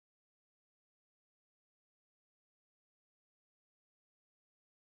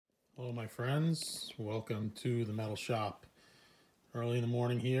Hello my friends, welcome to the metal shop. Early in the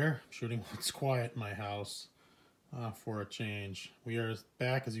morning here, shooting what's quiet in my house for a change. We are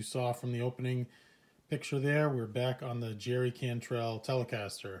back, as you saw from the opening picture there, we're back on the Jerry Cantrell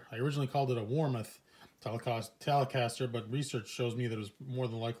Telecaster. I originally called it a Warmoth Telecaster, but research shows me that it was more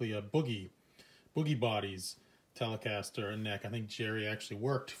than likely a Boogie Bodies Telecaster and neck. I think Jerry actually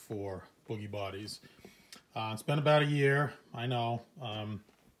worked for Boogie Bodies. It's been about a year, I know.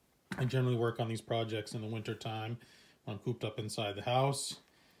 I generally work on these projects in the winter time when I'm cooped up inside the house.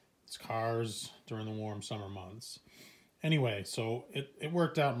 It's cars during the warm summer months. Anyway, so it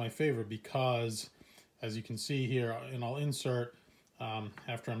worked out in my favor because, as you can see here, and I'll insert,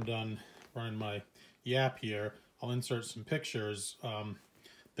 after I'm done running my yap here, I'll insert some pictures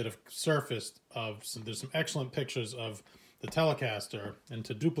that have surfaced of there's some excellent pictures of the Telecaster, and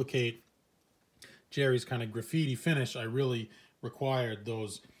to duplicate Jerry's kind of graffiti finish, I really required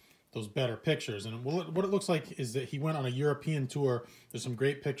those better pictures. And what it looks like is that he went on a European tour. There's some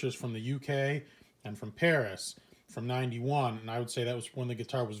great pictures from the UK and from Paris from '91, and I would say that was when the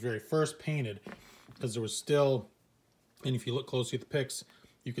guitar was very first painted, because there was still, and if you look closely at the pics,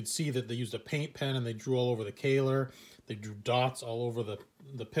 you could see that they used a paint pen and they drew all over the Kahler. They drew dots all over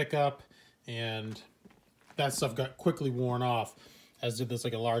the pickup, and that stuff got quickly worn off, as did this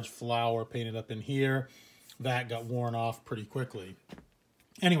like a large flower painted up in here. That got worn off pretty quickly.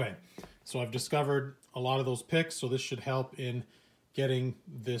 Anyway, so I've discovered a lot of those pics, so this should help in getting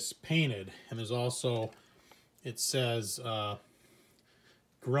this painted. And there's also, it says,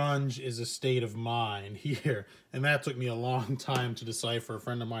 grunge is a state of mind here. And that took me a long time to decipher. A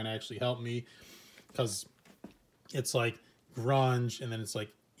friend of mine actually helped me, because it's like grunge, and then it's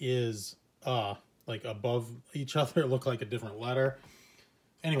like like above each other, look like a different letter.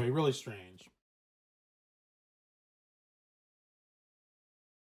 Anyway, really strange.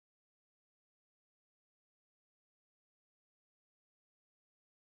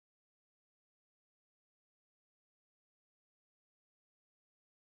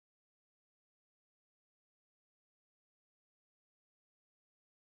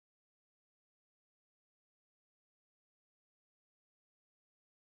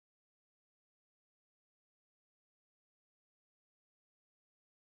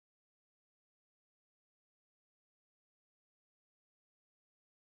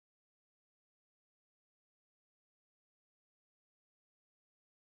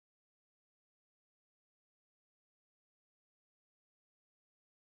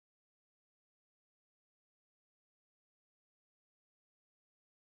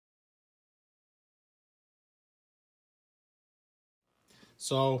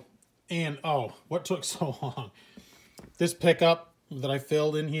 So, and oh, what took so long? This pickup that I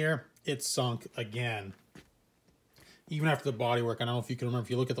filled in here, it sunk again. Even after the bodywork, I don't know if you can remember, if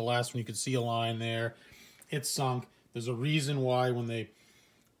you look at the last one, you could see a line there. It sunk. There's a reason why when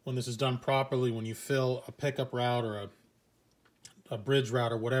this is done properly, when you fill a pickup route or a bridge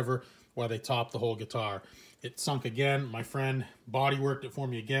route or whatever, why they top the whole guitar. It sunk again. My friend bodyworked it for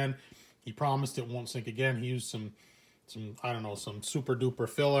me again. He promised it won't sink again. He used some I don't know, some super duper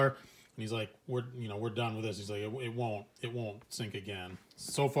filler, and he's like, we're done with this. He's like, it won't sink again.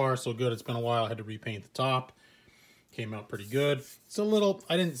 So far so good. It's been a while. I had to repaint the top. Came out pretty good. It's a little,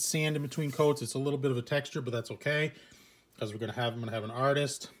 I didn't sand in between coats. It's a little bit of a texture, but that's okay, because I'm gonna have an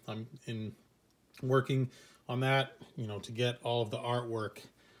artist. I'm working on that, to get all of the artwork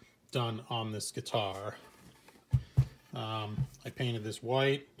done on this guitar. I painted this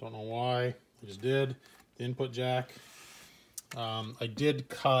white. Don't know why. I just did. The input jack. I did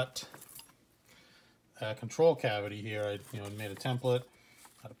cut a control cavity here. I made a template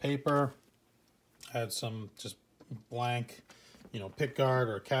out of paper. I had some just blank, pick guard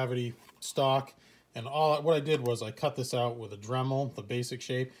or cavity stock, and what I did was I cut this out with a Dremel, the basic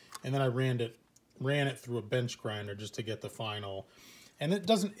shape, and then I ran it through a bench grinder just to get the final. And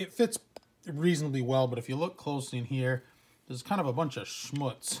it fits reasonably well, but if you look closely in here, there's kind of a bunch of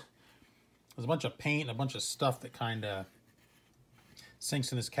schmutz. There's a bunch of paint, a bunch of stuff that kind of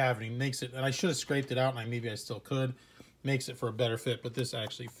sinks in this cavity, makes it, and I should have scraped it out, and maybe I still could, makes it for a better fit, but this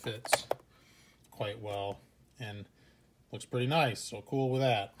actually fits quite well and looks pretty nice, so cool with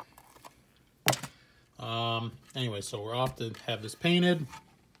that. Anyway, so we're off to have this painted.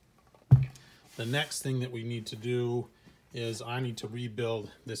 The next thing that we need to do is I need to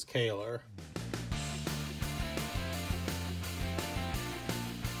rebuild this Kahler.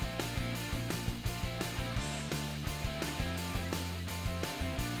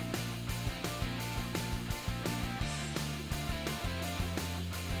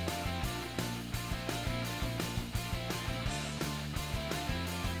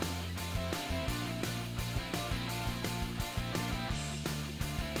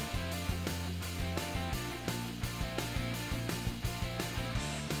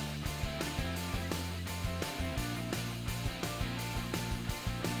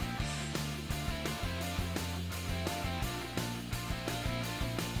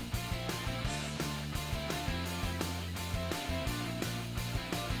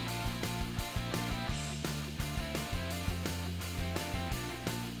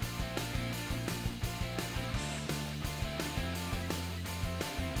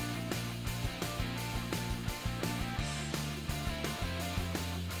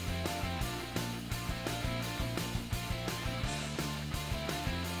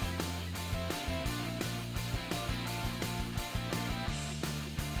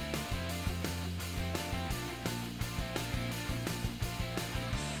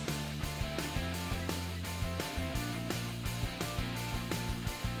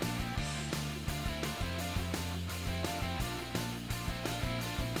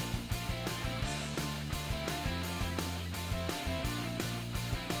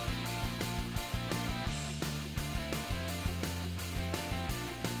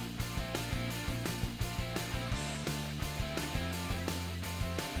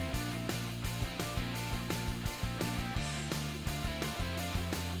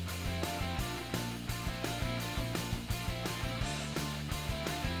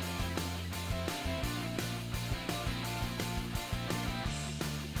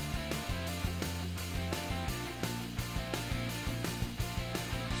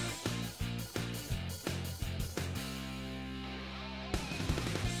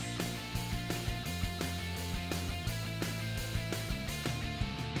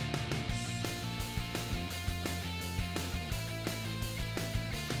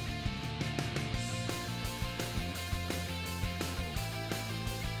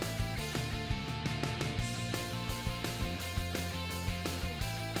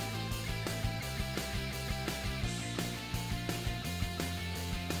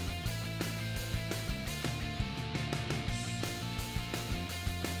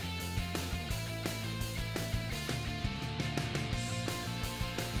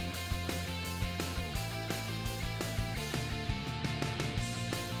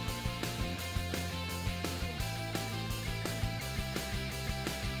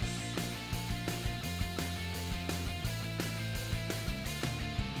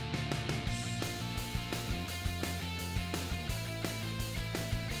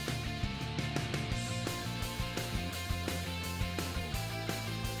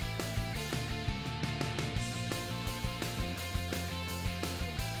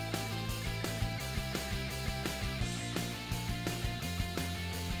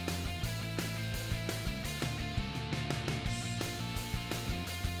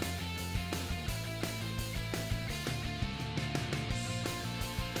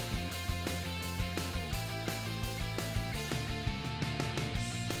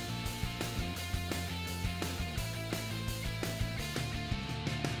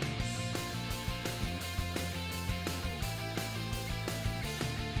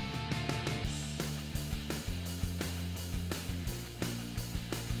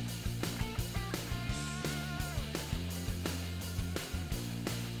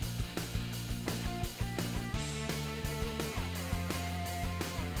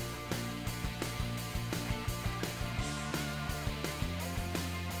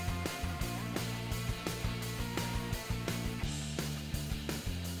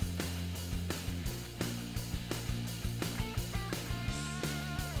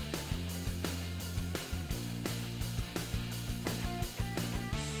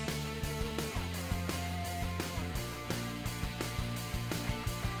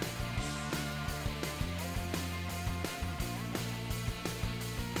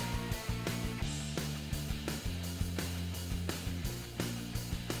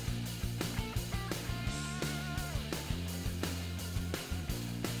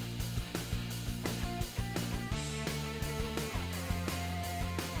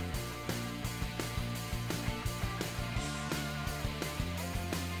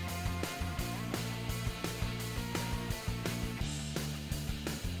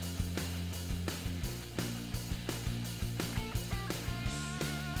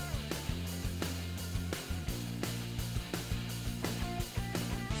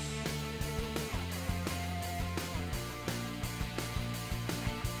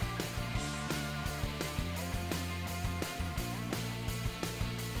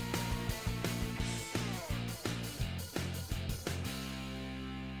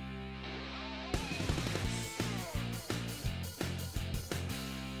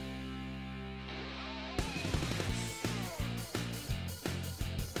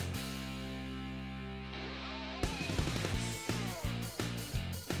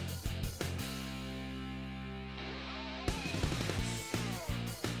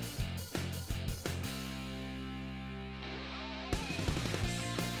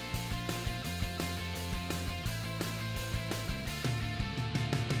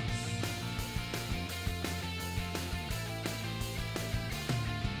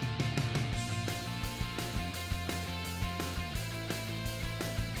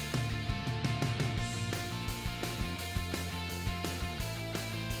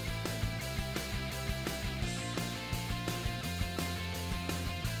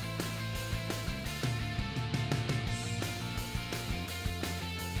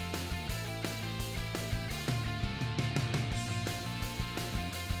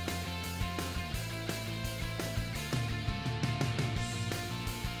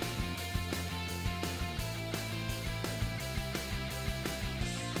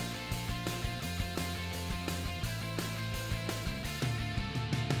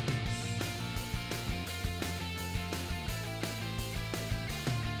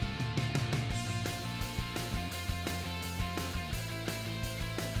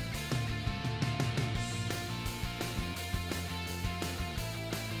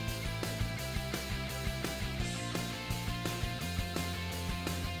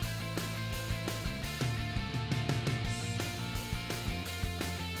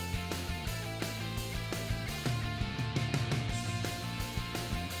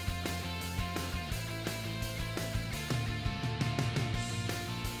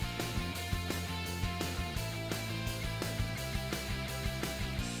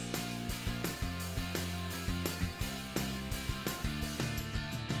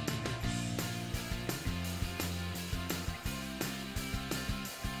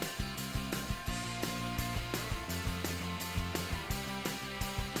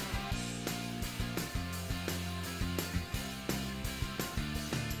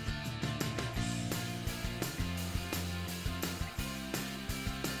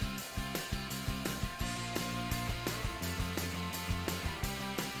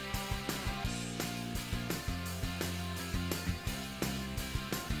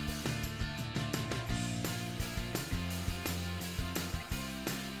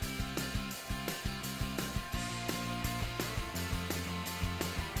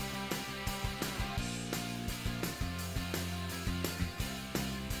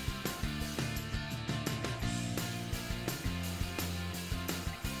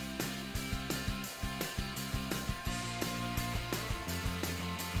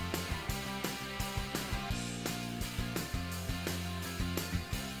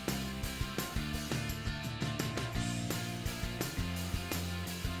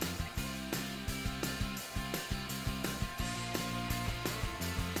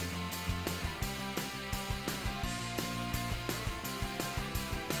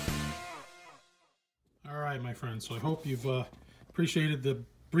 right, my friends, so I hope you've appreciated the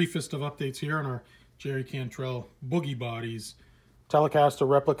briefest of updates here on our Jerry Cantrell Boogie bodies. Telecaster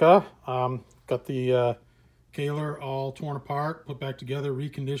replica. Got the Kahler all torn apart, put back together,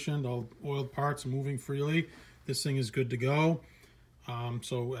 reconditioned, all oiled parts moving freely. This thing is good to go.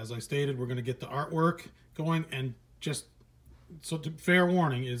 So as I stated, we're going to get the artwork going, and just so fair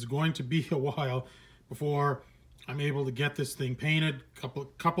warning, it's going to be a while before I'm able to get this thing painted.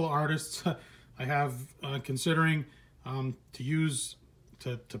 Couple of artists I have considering to use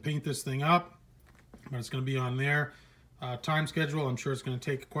to paint this thing up, but it's going to be on their time schedule. I'm sure it's going to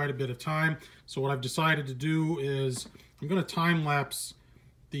take quite a bit of time. So what I've decided to do is I'm going to time lapse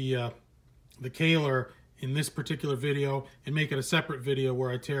the Kahler in this particular video and make it a separate video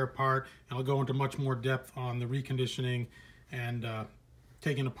where I tear apart, and I'll go into much more depth on the reconditioning and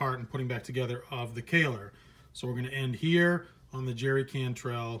taking apart and putting back together of the Kahler. So we're going to end here on the Jerry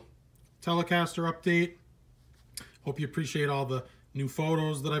Cantrell Telecaster update. Hope you appreciate all the new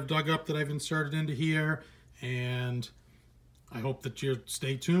photos that I've dug up that I've inserted into here, and I hope that you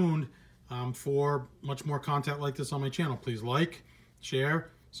stay tuned for much more content like this on my channel. Please like, share,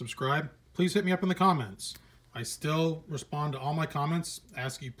 subscribe. Please hit me up in the comments. I still respond to all my comments.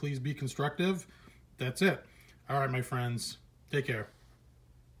 Ask you please be constructive. That's it. All right, my friends. Take care.